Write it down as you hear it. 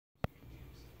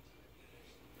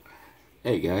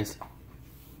Hey guys,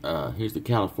 here's the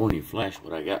California flash,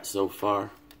 what I got so far.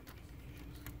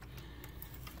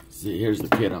 See, here's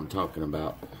the kit I'm talking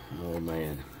about. Oh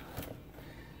man.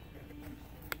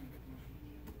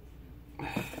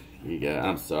 You got,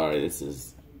 I'm sorry, this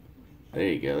is, there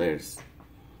you go,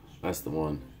 that's the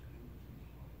one.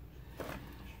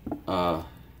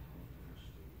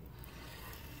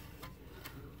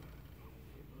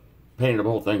 Painted the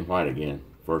whole thing white again,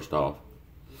 first off.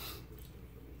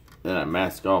 Then I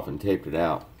masked off and taped it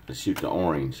out to shoot the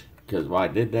orange. Because why I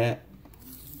did that,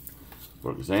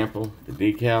 for example, the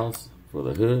decals for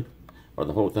the hood, or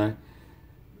the whole thing,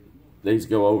 these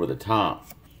go over the top.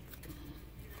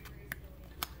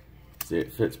 See,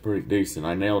 it fits pretty decent.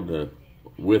 I nailed the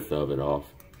width of it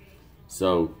off.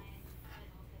 So,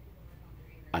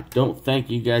 I don't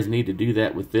think you guys need to do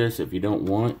that with this if you don't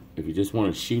want, if you just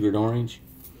want to shoot it orange.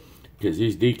 Because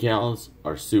these decals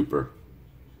are super.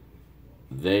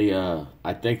 They,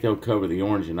 I think they'll cover the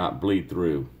orange and not bleed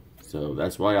through. So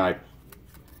that's why I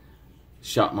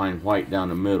shot mine white down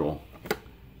the middle.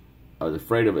 I was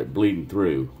afraid of it bleeding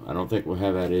through. I don't think we'll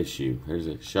have that issue. There's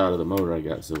a shot of the motor I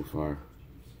got so far.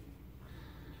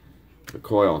 The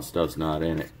coil and stuff's not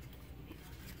in it.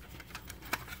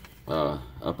 Up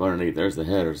underneath, there's the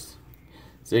headers.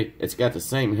 See, it's got the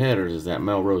same headers as that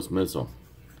Melrose missile.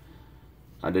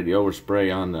 I did the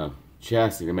overspray on the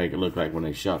chassis to make it look like when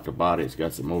they shot the body, it's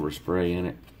got some overspray in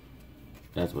it.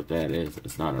 That's what that is.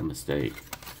 It's not a mistake.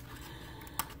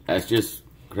 That's just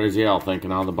Crazy Al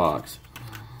thinking on the box.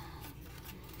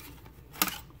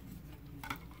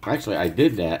 Actually, I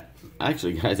did that.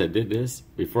 Actually, guys, I did this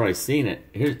before I seen it.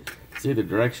 Here, see the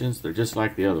directions? They're just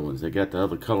like the other ones. They got the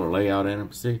other color layout in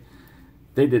them. See?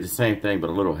 They did the same thing, but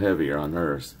a little heavier on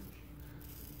theirs.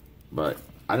 But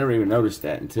I never even noticed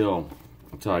that until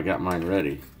I got mine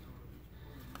ready.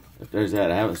 If there's that,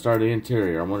 I haven't started the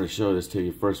interior. I want to show this to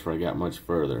you first before I got much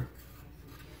further.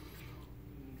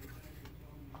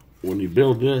 When you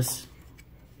build this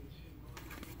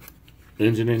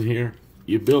engine in here,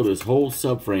 you build this whole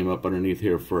subframe up underneath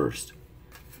here first.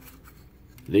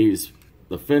 The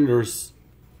fenders,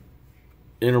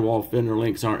 inner wall fender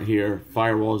links aren't here,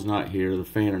 firewall's not here, the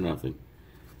fan or nothing.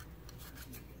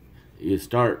 You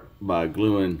start by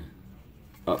gluing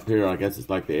up here, I guess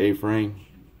it's like the A-frame,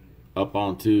 up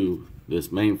onto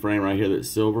this main frame right here that's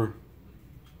silver.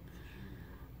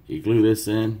 You glue this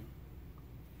in,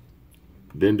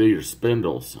 then do your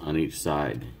spindles on each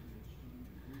side,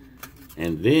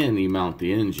 and then you mount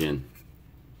the engine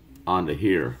onto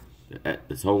here,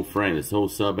 this whole frame, this whole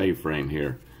sub A-frame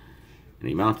here, and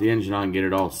you mount the engine on and get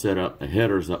it all set up. The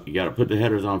headers up, you got to put the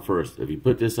headers on first. If you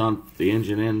put this on the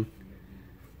engine in,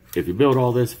 if you build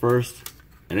all this first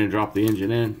and then drop the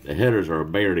engine in, the headers are a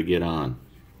bear to get on.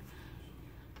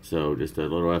 So just a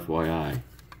little FYI.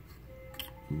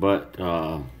 But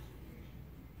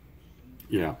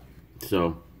yeah,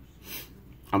 so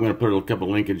I'm gonna put a couple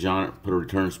linkage on it, put a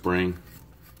return spring,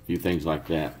 a few things like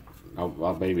that.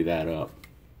 I'll baby that up.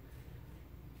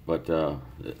 But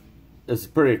it's a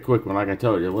pretty quick one. Like I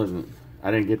told you,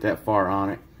 I didn't get that far on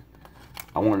it.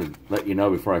 I wanted to let you know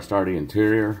before I start the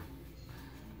interior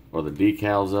or the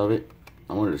decals of it.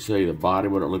 I wanted to show you the body,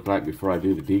 what it looked like before I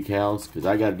do the decals, because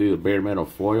I got to do the bare metal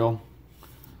foil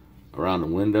around the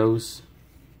windows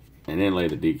and then lay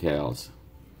the decals.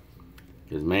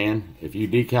 Because man, if you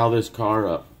decal this car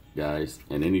up, guys,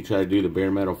 and then you try to do the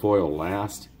bare metal foil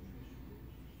last,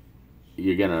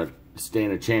 you're gonna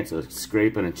stand a chance of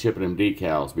scraping and chipping them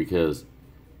decals. Because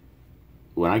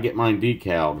when I get mine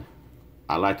decaled,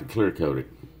 I like to clear coat it.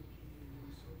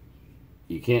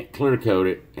 You can't clear coat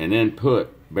it and then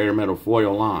put bare metal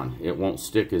foil on. It won't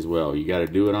stick as well. You got to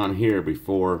do it on here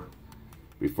before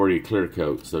you clear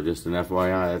coat. So just an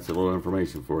FYI, that's a little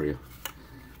information for you.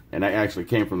 And that actually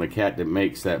came from the cat that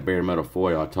makes that bare metal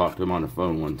foil. I talked to him on the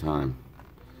phone one time.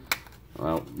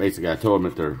 Well, basically I told him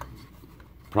that their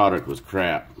product was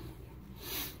crap.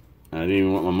 I didn't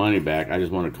even want my money back. I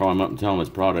just wanted to call him up and tell him his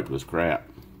product was crap.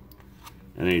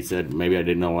 And then he said maybe I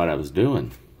didn't know what I was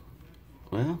doing.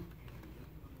 Well,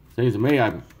 seems to me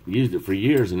I've used it for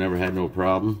years and never had no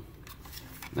problem.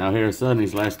 Now here, sudden,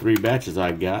 these last 3 batches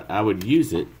I got, I would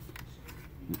use it.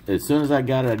 As soon as I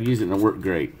got it, I'd use it and it worked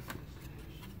great.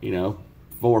 You know,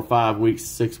 4 or 5 weeks,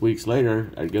 6 weeks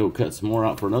later, I'd go cut some more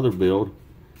out for another build,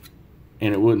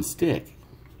 and it wouldn't stick.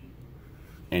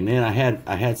 And then I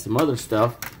had some other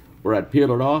stuff where I'd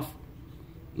peel it off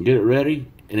and get it ready,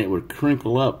 and it would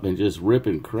crinkle up and just rip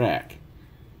and crack.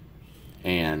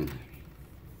 And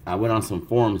I went on some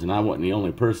forums, and I wasn't the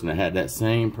only person that had that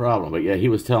same problem. But yeah, he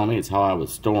was telling me it's how I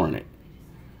was storing it.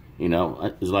 You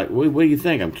know, it's like, what do you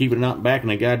think? I'm keeping it out back in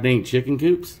the goddamn chicken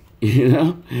coops? You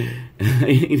know?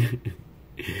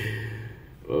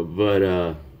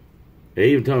 But he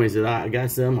even told me, he said, I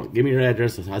got some, give me your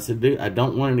address. I said, dude, I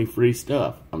don't want any free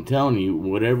stuff. I'm telling you,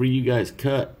 whatever you guys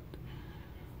cut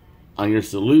on your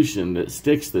solution that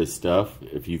sticks this stuff,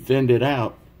 if you thinned it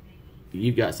out,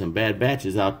 you've got some bad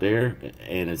batches out there,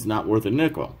 and it's not worth a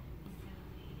nickel.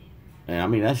 And I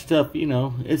mean, that stuff, you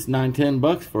know, it's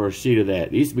 $9-10 for a sheet of that.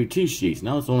 It used to be 2 sheets,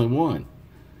 now it's only 1.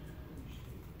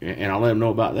 And I'll let them know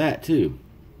about that too.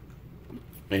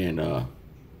 And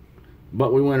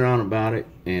but we went on about it,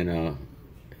 and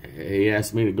he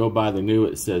asked me to go buy the new,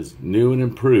 it says new and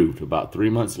improved. About 3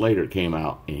 months later it came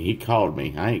out, and he called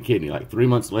me. I ain't kidding you, like 3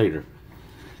 months later.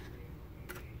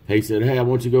 He said, hey, I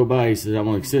want you to go buy. He said, I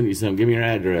want to send you some. Give me your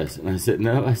address. And I said,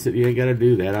 no. I said, you ain't got to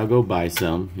do that. I'll go buy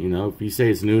some. You know, if you say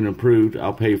it's new and improved,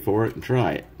 I'll pay for it and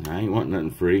try it. I ain't want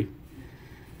nothing free.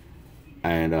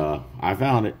 And I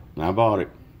found it, and I bought it,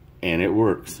 and it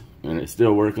works. And it's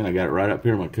still working. I got it right up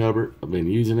here in my cupboard. I've been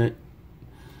using it.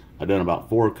 I've done about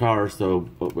 4 cars, so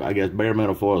I guess bare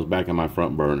metal foil is back on my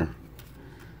front burner.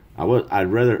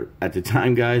 I'd rather, at the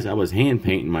time, guys, I was hand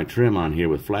painting my trim on here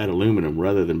with flat aluminum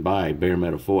rather than buy bare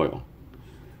metal foil.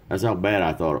 That's how bad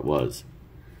I thought it was.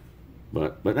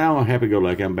 But now I'm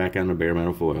happy-go-lucky. I'm back on the bare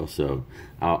metal foil, so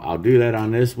I'll do that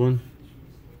on this one,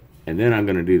 and then I'm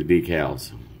going to do the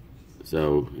decals.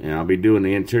 So, and I'll be doing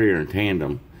the interior in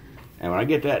tandem. And when I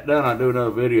get that done, I'll do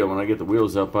another video when I get the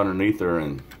wheels up underneath her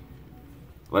and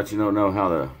let you know how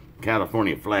the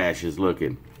California Flash is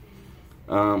looking.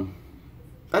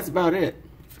 That's about it.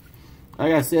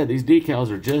 Like I said, these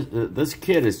decals are just, this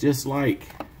kit is just like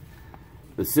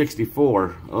the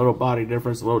 64. A little body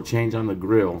difference, a little change on the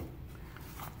grill.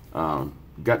 Got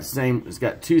the same, it's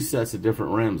got 2 sets of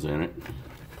different rims in it.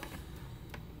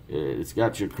 It's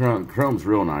got your chrome. Chrome's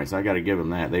real nice. I got to give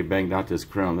them that. They banged out this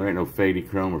chrome. There ain't no faded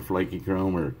chrome or flaky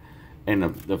chrome. And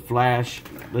the flash,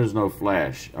 there's no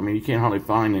flash. I mean, you can't hardly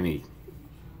find any,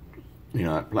 you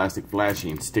know, that plastic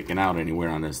flashing sticking out anywhere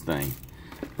on this thing.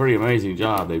 Pretty amazing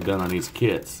job they've done on these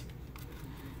kits.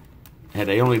 Had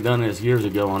they only done this years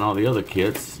ago on all the other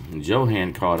kits, and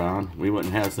Johan caught on, we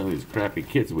wouldn't have some of these crappy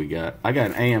kits we got. I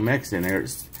got an AMX in there.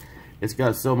 It's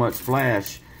got so much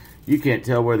flash, you can't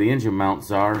tell where the engine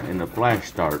mounts are, and the flash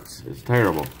starts. It's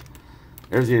terrible.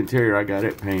 There's the interior. I got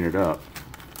it painted up.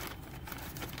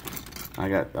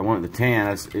 I wanted the tan.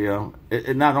 That's, you know,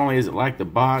 it not only is it like the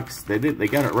box, they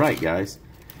got it right, guys.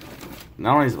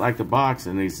 Not only is it like the box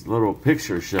and these little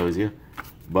pictures shows you,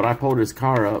 but I pulled this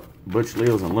car up, Butch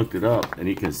Leal's, and looked it up, and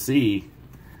you can see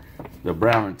the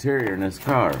brown interior in this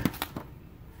car.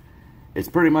 It's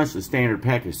pretty much the standard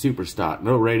package super stock.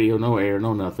 No radio, no air,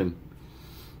 no nothing.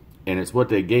 And it's what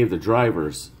they gave the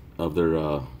drivers of their,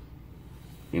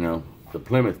 you know, the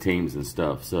Plymouth teams and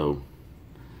stuff. So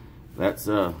that's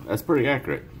pretty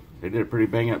accurate. They did a pretty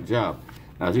bang up job.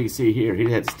 Now, as you can see here,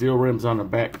 he had steel rims on the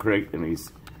back crate and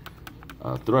these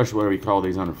thrush, whatever you call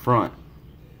these, on the front.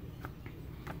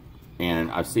 And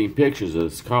I've seen pictures of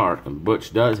this car, and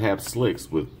Butch does have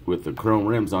slicks with the chrome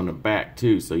rims on the back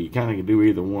too, so you kind of can do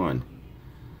either one.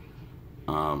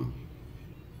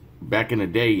 Back in the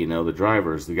day, you know, the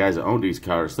drivers, the guys that owned these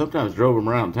cars, sometimes drove them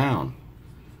around town.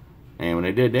 And when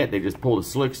they did that, they just pulled the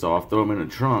slicks off, throw them in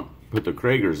the trunk, put the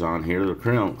Kragers on here, the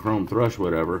chrome thrush,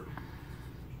 whatever,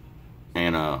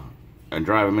 and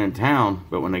drive them in town.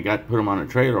 But when they got to put them on a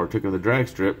trailer or took them to the drag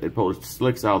strip, they'd pull the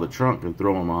slicks out of the trunk and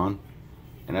throw them on.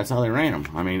 And that's how they ran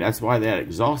them. I mean, that's why that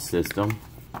exhaust system,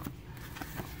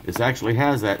 this actually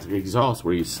has that exhaust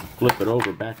where you flip it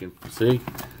over back and see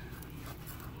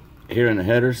here in the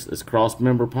headers, this cross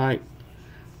member pipe.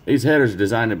 These headers are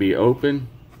designed to be open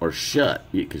or shut.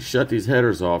 You can shut these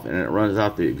headers off and it runs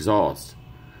out the exhaust.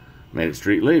 Made it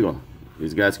street legal.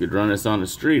 These guys could run this on the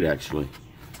street actually.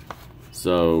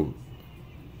 So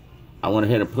I went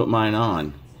ahead and put mine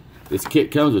on. This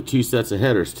kit comes with 2 sets of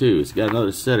headers too. It's got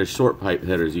another set of short pipe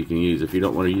headers you can use if you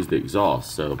don't want to use the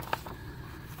exhaust. So,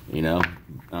 you know,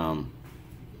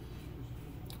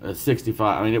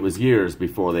 65, I mean, it was years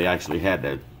before they actually had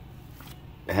that,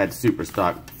 had super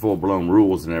stock full-blown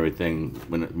rules and everything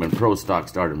when pro stock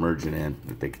started merging in,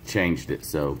 that they changed it.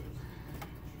 So,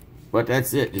 but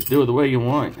that's it. Just do it the way you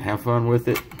want. Have fun with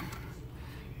it.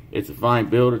 It's a fine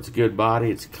build. It's a good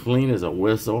body. It's clean as a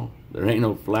whistle. There ain't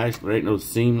no flash. There ain't no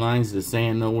seam lines to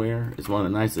sand nowhere. It's one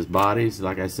of the nicest bodies.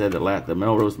 Like I said, the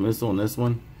Melrose Missile in this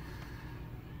one,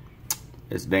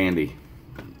 it's dandy.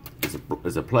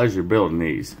 It's a pleasure building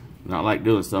these. Not like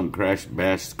doing some crash,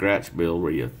 bash, scratch build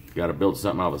where you got to build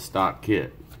something out of a stock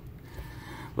kit.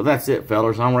 But that's it,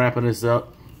 fellas. I'm wrapping this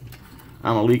up.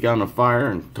 I'm going to leak on the fire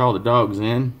and call the dogs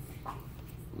in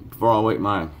before I wake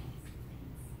my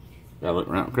Gotta look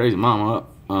around. Crazy mama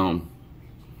up.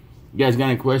 You guys got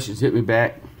any questions, hit me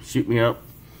back. Shoot me up.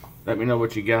 Let me know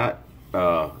what you got.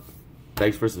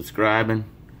 Thanks for subscribing.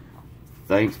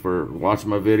 Thanks for watching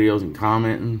my videos and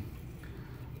commenting.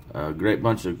 Great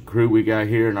bunch of crew we got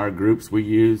here in our groups we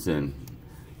use, and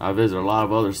I visit a lot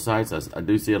of other sites. I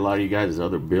do see a lot of you guys'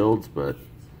 other builds, but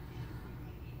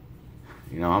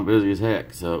you know, I'm busy as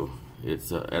heck, so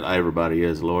it's everybody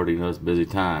is. Lord, you know, it's a busy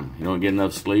time. You don't get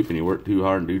enough sleep and you work too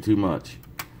hard and do too much.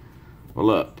 Well,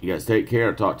 look, you guys take care.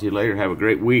 I'll talk to you later. Have a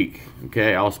great week.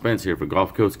 Okay, Al Spence here for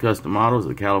Gulf Coast Custom Models,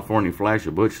 the California Flash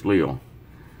of Butch, Leal.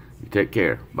 You take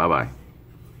care. Bye-bye.